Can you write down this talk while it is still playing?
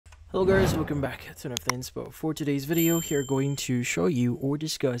Hello guys, welcome back to another inspo. For today's video, here going to show you or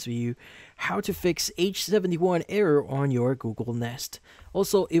discuss with you how to fix H71 error on your Google Nest.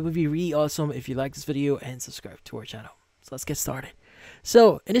 Also, it would be really awesome if you like this video and subscribe to our channel. So let's get started.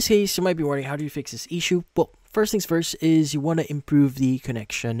 So in this case, you might be wondering, how do you fix this issue? Well, first things first is you want to improve the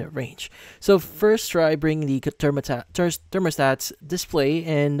connection range. So first, try bringing the thermostat's display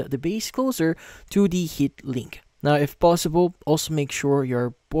and the base closer to the heat link. Now, if possible, also make sure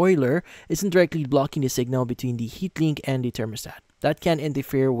your boiler isn't directly blocking the signal between the heat link and the thermostat. That can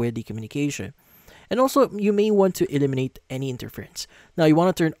interfere with the communication. And also, you may want to eliminate any interference. Now, you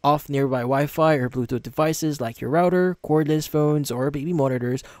want to turn off nearby Wi-Fi or Bluetooth devices like your router, cordless phones, or baby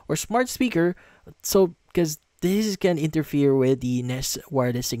monitors, or smart speaker, because this can interfere with the Nest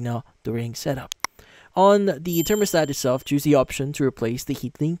wireless signal during setup. On the thermostat itself, choose the option to replace the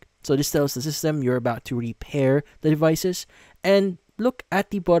heat link. So this tells the system you're about to repair the devices. And look at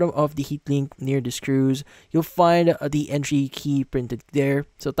the bottom of the heat link near the screws. You'll find the entry key printed there.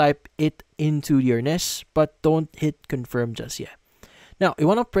 So type it into your Nest, but don't hit confirm just yet. Now, you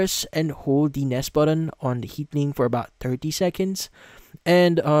want to press and hold the Nest button on the heat link for about 30 seconds.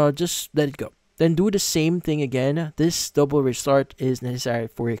 And just let it go. Then do the same thing again. This double restart is necessary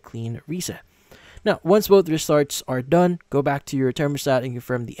for a clean reset. Now, once both restarts are done, go back to your thermostat and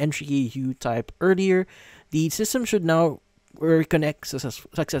confirm the entry key you typed earlier. The system should now reconnect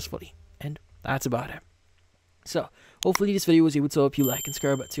successfully. And that's about it. So, hopefully this video was able to help you like and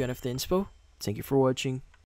subscribe to NFT Inspo. Thank you for watching.